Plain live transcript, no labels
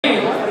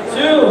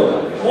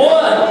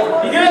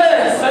1,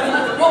 begin!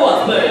 Second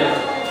robot play.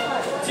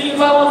 Team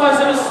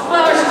 5157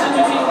 smashes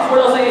into team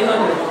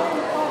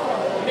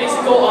 4800. Makes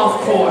it go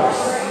off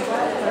course.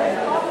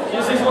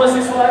 Team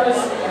 6165 is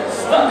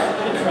stuck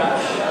in a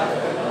crash.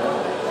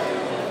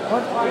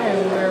 What fire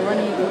we're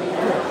running?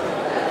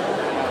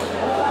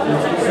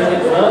 15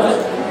 seconds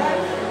left.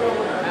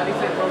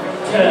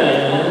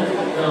 10,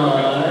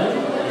 9,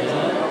 8,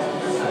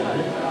 7,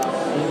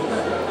 6,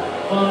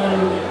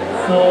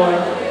 5, 4,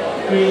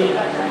 3,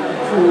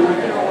 2,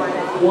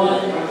 1.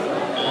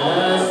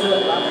 That's the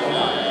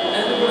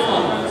end of the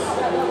performance.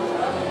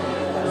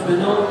 There's been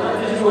no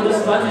advantages or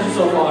disadvantages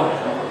so far.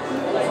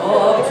 That's all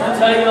up to the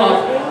tying up.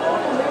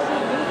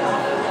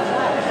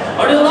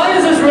 Are the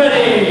Lions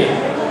ready?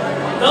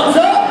 Thumbs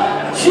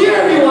up, cheer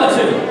if you want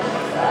to.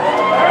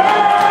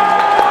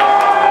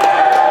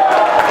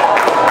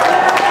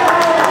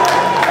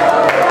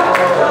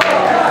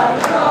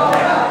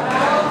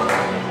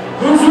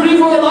 Who's ready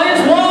for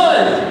Alliance 1?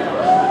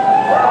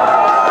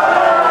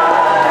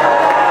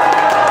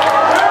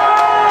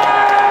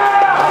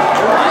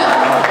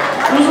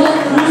 Who's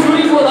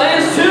ready for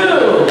Alliance 2?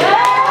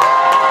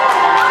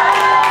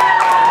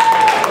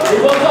 We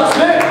both got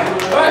spit.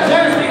 Alright,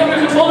 Terrence, pick up your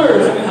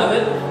controllers if you have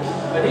it.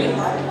 Ready?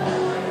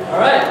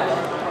 Alright.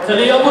 So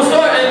the will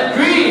start in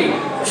 3,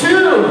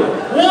 2,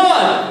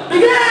 1,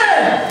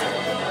 begin!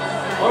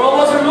 Our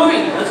robots are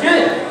moving. Let's get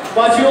it.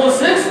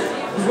 5206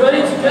 is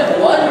ready to get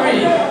one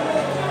green.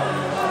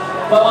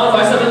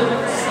 5157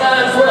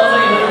 slams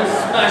 4800,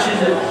 smashes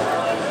it.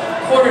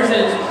 Corners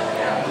it.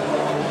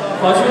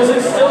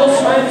 5206 still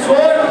trying to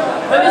score.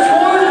 And it's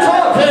score the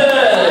top pin.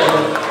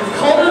 It's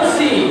called him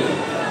C.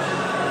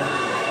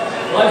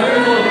 Like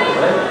very cool,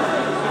 right?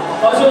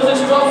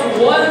 5206 drops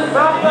for one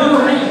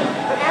blue green.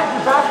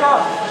 Back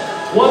up.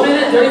 1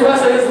 minute, 35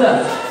 seconds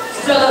left.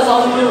 Still has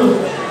on the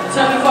move.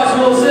 Attacking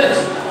 5206.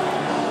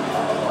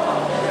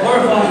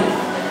 Horrifying.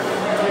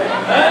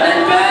 And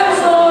it bends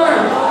the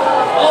arm.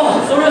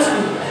 Oh, so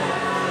risky.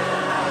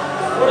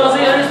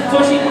 4800 is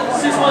pushing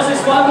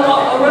 6165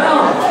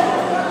 around.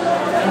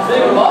 And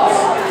big box.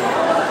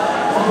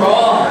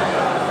 Raw.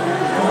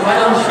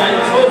 Right on the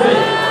shiny trophy.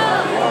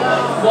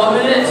 1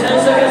 minute, 10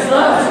 seconds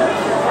left.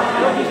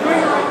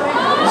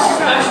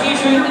 Smashing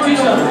each into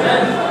each other,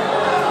 man.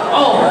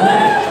 Oh,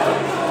 man.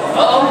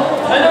 Uh-oh.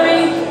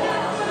 Penalty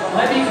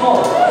might be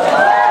called.